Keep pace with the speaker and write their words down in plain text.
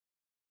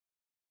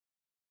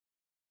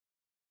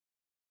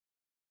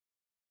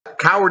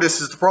Cowardice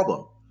is the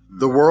problem.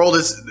 The world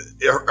is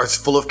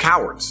full of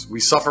cowards. We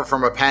suffer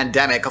from a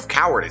pandemic of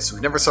cowardice.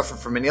 We've never suffered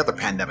from any other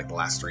pandemic the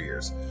last 3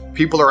 years.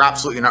 People are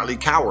absolutely and utterly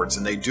cowards,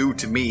 and they do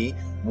to me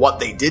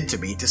what they did to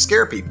me to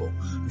scare people.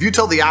 If you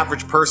tell the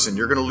average person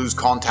you're going to lose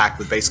contact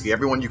with basically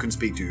everyone you can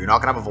speak to, you're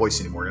not going to have a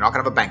voice anymore, you're not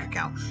going to have a bank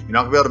account, you're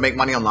not going to be able to make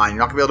money online, you're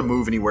not going to be able to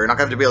move anywhere, you're not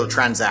going to be able to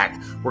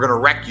transact, we're going to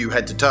wreck you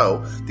head to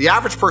toe, the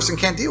average person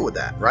can't deal with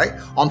that, right?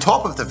 On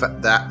top of the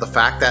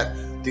fact that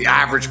the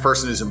average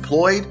person is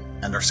employed,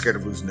 and they're scared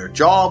of losing their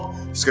job,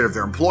 scared of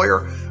their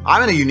employer.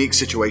 I'm in a unique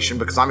situation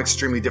because I'm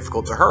extremely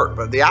difficult to hurt.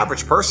 But the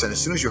average person, as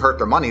soon as you hurt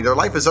their money, their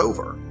life is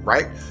over,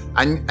 right?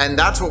 And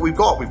that's what we've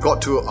got. We've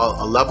got to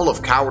a level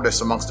of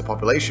cowardice amongst the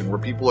population where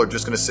people are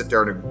just going to sit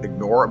there and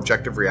ignore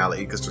objective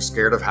reality because they're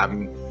scared of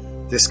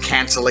having this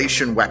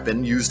cancellation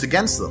weapon used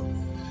against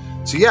them.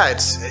 So yeah,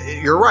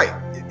 you're right.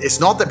 It's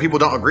not that people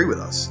don't agree with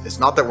us. It's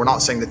not that we're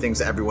not saying the things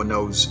that everyone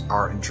knows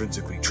are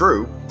intrinsically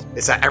true.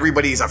 It's that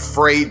everybody's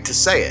afraid to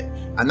say it.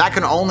 And that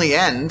can only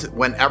end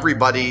when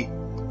everybody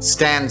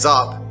stands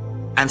up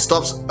and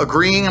stops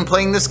agreeing and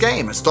playing this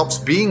game. It stops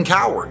being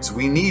cowards.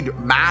 We need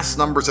mass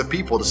numbers of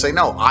people to say,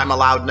 no, I'm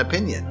allowed an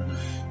opinion.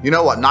 You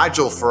know what?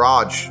 Nigel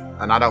Farage,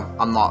 and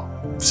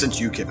since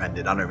UKIP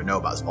ended, I don't even know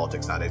about his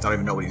politics nowadays. I don't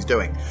even know what he's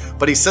doing.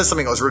 But he says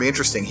something that was really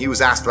interesting. He was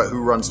asked about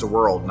who runs the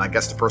world. And I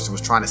guess the person was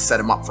trying to set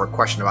him up for a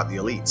question about the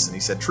elites. And he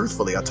said,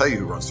 truthfully, I'll tell you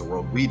who runs the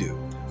world. We do.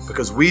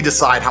 Because we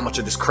decide how much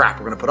of this crap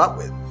we're going to put up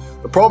with.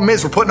 The problem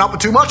is we're putting up with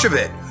too much of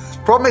it.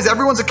 Problem is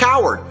everyone's a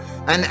coward,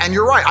 and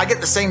you're right. I get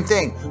the same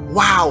thing.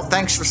 Wow,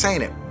 thanks for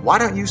saying it. Why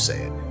don't you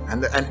say it?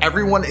 And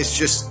everyone is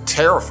just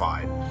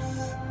terrified,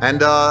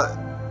 and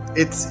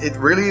it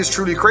really is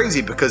truly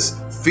crazy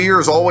because fear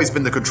has always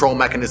been the control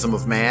mechanism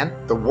of man.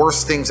 The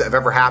worst things that have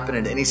ever happened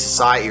in any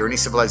society or any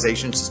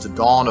civilization since the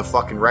dawn of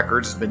fucking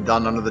records has been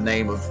done under the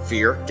name of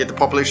fear. Get the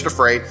population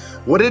afraid.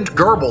 What did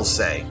Goebbels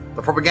say?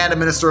 The propaganda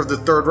minister of the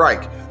Third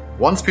Reich.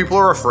 Once people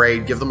are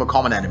afraid, give them a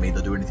common enemy.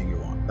 They'll do anything you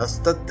want.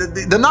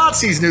 The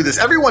Nazis knew this.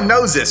 Everyone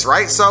knows this,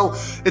 right? So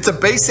it's a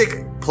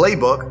basic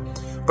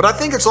playbook, but I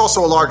think it's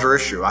also a larger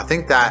issue. I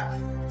think that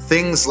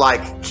things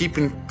like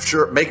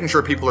making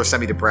sure people are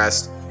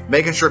semi-depressed,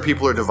 making sure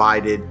people are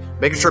divided,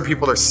 making sure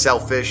people are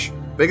selfish,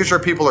 making sure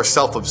people are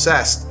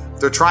self-obsessed,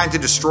 they're trying to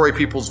destroy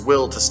people's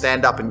will to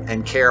stand up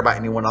and care about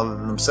anyone other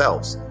than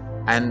themselves.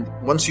 And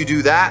once you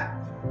do that,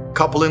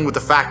 coupling with the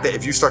fact that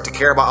if you start to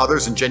care about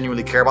others and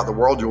genuinely care about the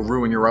world, you'll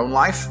ruin your own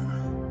life.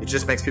 It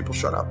just makes people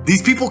shut up.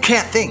 These people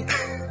can't think.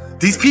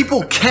 These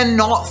people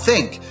cannot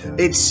think.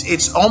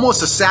 It's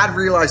almost a sad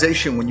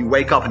realization when you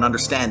wake up and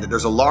understand that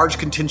there's a large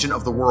contingent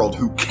of the world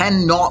who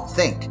cannot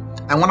think.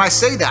 And when I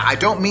say that, I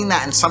don't mean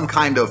that in some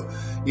kind of,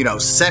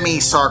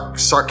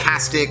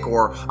 semi-sarcastic,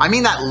 or I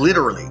mean that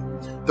literally.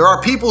 There are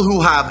people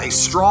who have a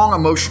strong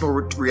emotional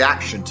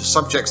reaction to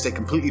subjects they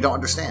completely don't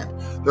understand.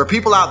 There are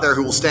people out there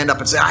who will stand up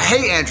and say, I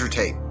hate Andrew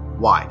Tate.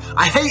 Why?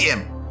 I hate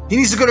him. He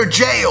needs to go to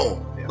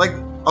jail. Like,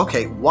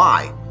 okay,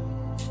 why?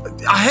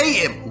 I hate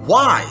him.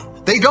 Why?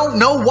 They don't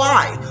know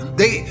why.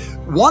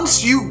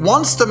 Once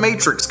the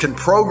Matrix can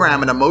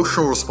program an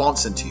emotional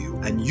response into you,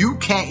 and you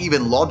can't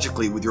even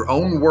logically, with your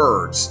own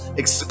words,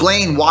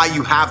 explain why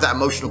you have that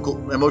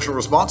emotional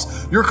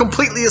response, you're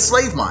completely a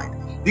slave mind.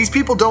 These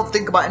people don't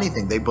think about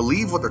anything. They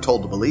believe what they're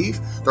told to believe.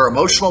 They're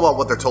emotional about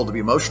what they're told to be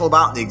emotional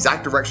about, the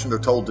exact direction they're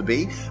told to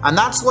be. And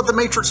that's what the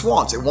Matrix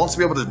wants. It wants to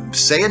be able to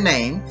say a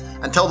name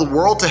and tell the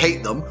world to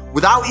hate them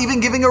without even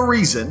giving a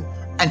reason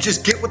and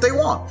just get what they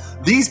want.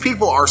 These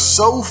people are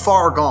so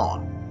far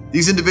gone.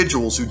 These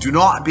individuals who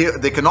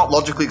they cannot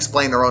logically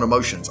explain their own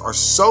emotions are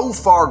so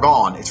far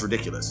gone, it's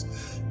ridiculous.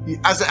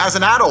 As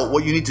an adult,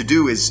 what you need to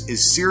do is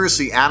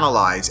seriously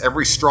analyze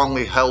every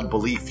strongly held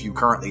belief you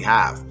currently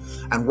have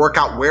and work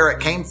out where it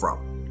came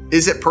from.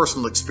 Is it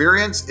personal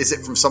experience? Is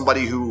it from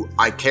somebody who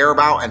I care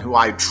about and who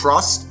I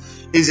trust?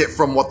 Is it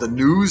from what the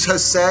news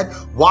has said?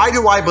 Why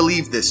do I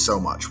believe this so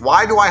much?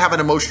 Why do I have an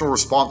emotional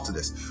response to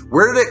this?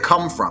 Where did it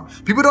come from?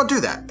 People don't do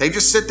that. They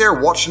just sit there,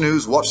 watch the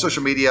news, watch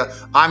social media.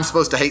 I'm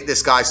supposed to hate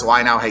this guy, so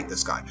I now hate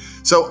this guy.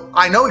 So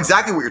I know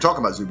exactly what you're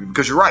talking about, Zuby,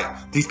 because you're right.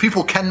 These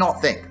people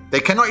cannot think. They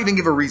cannot even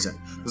give a reason.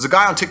 There's a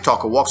guy on TikTok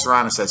who walks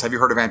around and says, have you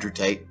heard of Andrew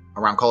Tate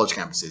around college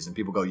campuses? And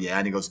people go, yeah.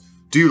 And he goes,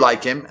 do you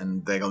like him?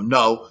 And they go,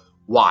 no.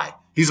 Why?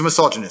 He's a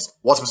misogynist.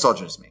 What's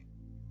misogynist mean?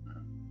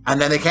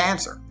 And then they can't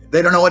answer.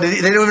 They don't know what they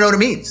don't even know what it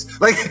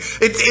means. Like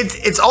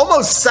it's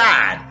almost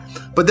sad.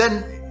 But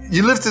then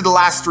you live through the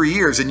last 3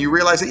 years and you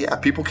realize that, yeah,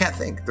 people can't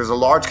think. There's a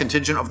large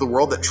contingent of the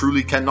world that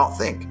truly cannot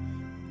think.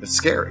 It's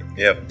scary.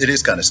 Yeah, it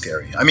is kind of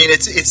scary. I mean,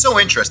 it's so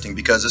interesting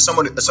because as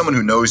someone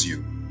who knows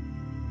you,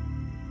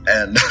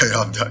 and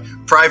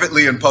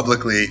privately and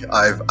publicly,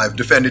 I've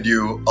defended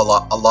you a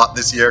lot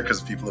this year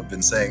because people have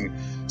been saying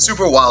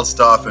super wild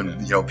stuff,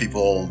 and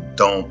people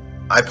don't.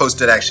 I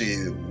posted actually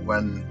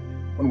when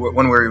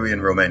were we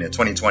in Romania?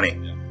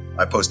 2020.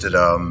 I posted,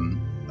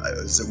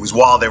 it was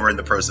while they were in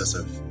the process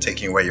of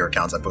taking away your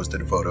accounts. I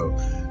posted a photo.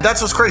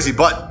 That's what's crazy.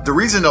 But the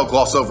reason they'll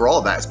gloss over all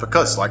of that is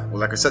because,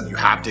 like I said, you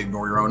have to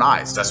ignore your own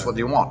eyes. That's what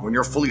they want. When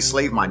you're fully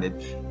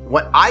slave-minded,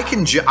 What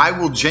I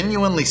will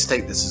genuinely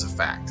state this as a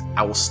fact.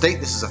 I will state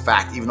this as a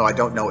fact, even though I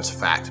don't know it's a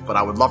fact, but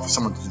I would love for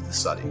someone to do the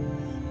study.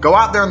 Go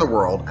out there in the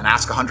world and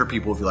ask 100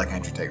 people if you like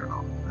Andrew Tate or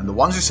not. And the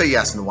ones who say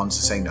yes and the ones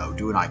who say no,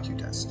 do an IQ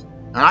test.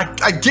 And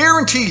I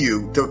guarantee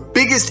you, the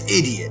biggest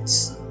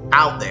idiots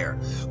out there,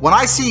 when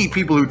I see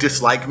people who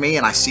dislike me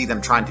and I see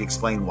them trying to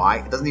explain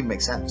why, it doesn't even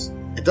make sense.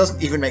 It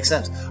doesn't even make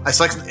sense.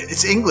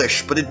 It's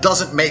English, but it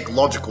doesn't make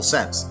logical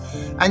sense.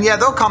 And yeah,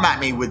 they'll come at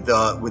me with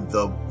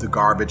the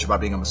garbage about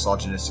being a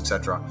misogynist,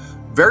 etc.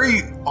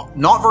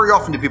 Not very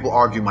often do people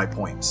argue my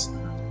points,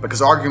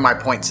 because arguing my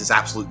points is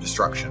absolute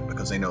destruction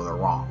because they know they're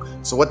wrong.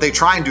 So what they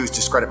try and do is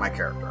discredit my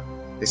character.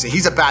 They say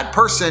he's a bad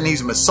person, he's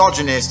a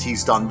misogynist,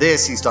 he's done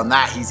this, he's done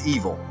that, he's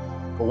evil.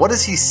 But what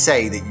does he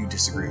say that you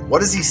disagree? What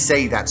does he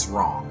say that's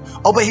wrong?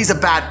 Oh, but he's a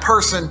bad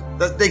person.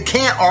 They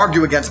can't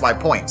argue against my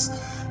points.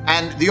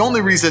 And the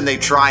only reason they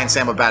try and say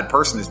I'm a bad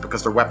person is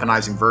because they're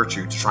weaponizing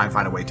virtue to try and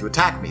find a way to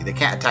attack me. They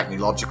can't attack me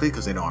logically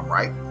because they know I'm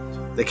right.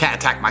 They can't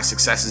attack my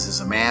successes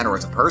as a man or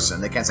as a person.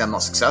 They can't say I'm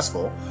not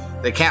successful.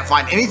 They can't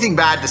find anything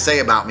bad to say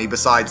about me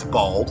besides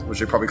bald, which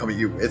they probably come at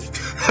you with.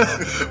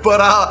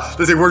 But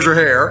they say, where's your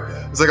hair?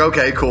 It's like,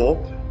 okay,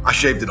 cool. I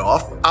shaved it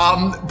off.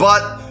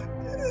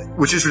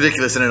 Which is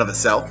ridiculous in and of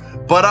itself.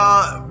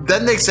 But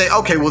then they say,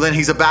 okay, well then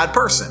he's a bad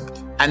person.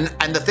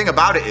 And the thing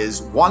about it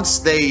is, once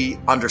they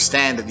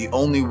understand that the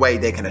only way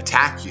they can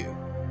attack you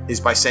is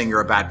by saying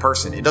you're a bad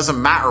person, it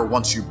doesn't matter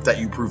once that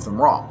you prove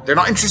them wrong. They're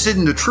not interested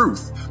in the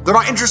truth. They're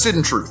not interested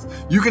in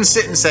truth. You can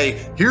sit and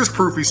say, here's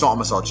proof he's not a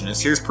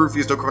misogynist. Here's proof he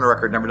has no criminal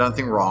record, never done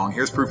anything wrong.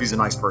 Here's proof he's a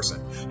nice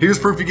person. Here's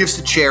proof he gives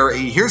to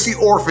charity. Here's the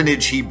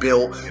orphanage he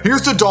built.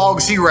 Here's the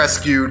dogs he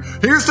rescued.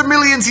 Here's the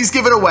millions he's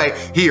given away.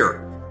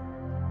 Here.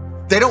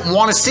 They don't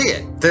want to see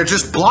it. They're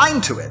just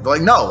blind to it. They're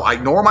like, no, I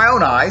ignore my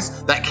own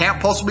eyes. That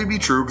can't possibly be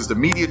true because the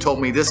media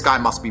told me this guy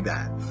must be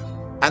bad.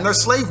 And they're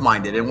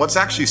slave-minded. And what's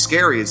actually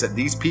scary is that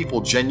these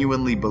people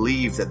genuinely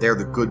believe that they're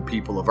the good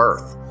people of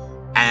Earth.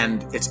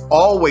 And it's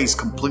always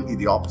completely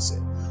the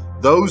opposite.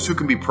 Those who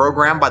can be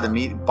programmed by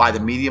the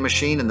media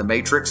machine and the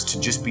matrix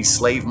to just be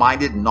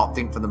slave-minded and not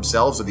think for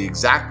themselves are the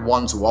exact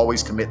ones who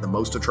always commit the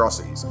most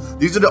atrocities.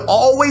 These are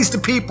always the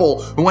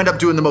people who end up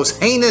doing the most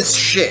heinous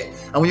shit.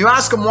 And when you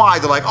ask them why,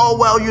 they're like, oh,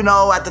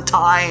 well, at the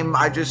time,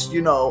 I just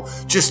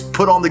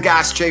put on the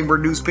gas chamber,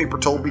 newspaper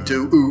told me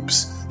to,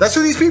 oops. That's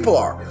who these people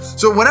are.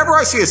 So whenever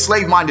I see a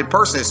slave-minded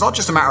person, it's not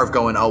just a matter of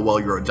going, oh, well,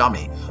 you're a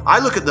dummy. I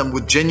look at them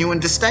with genuine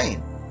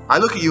disdain. I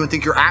look at you and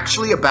think you're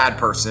actually a bad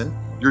person.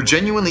 You're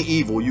genuinely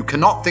evil. You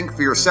cannot think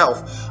for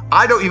yourself.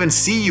 I don't even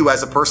see you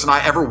as a person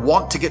I ever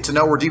want to get to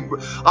know or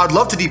I'd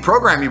love to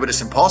deprogram you, but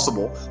it's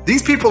impossible.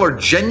 These people are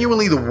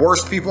genuinely the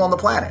worst people on the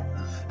planet.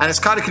 And it's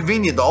kind of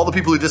convenient that all the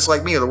people who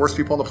dislike me are the worst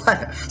people on the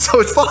planet. So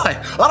it's fine.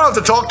 I don't have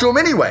to talk to them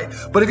anyway.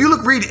 But if you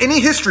read any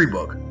history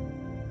book,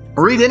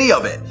 read any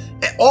of it,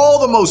 all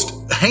the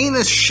most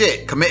heinous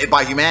shit committed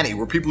by humanity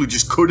were people who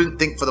just couldn't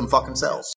think for them fucking selves.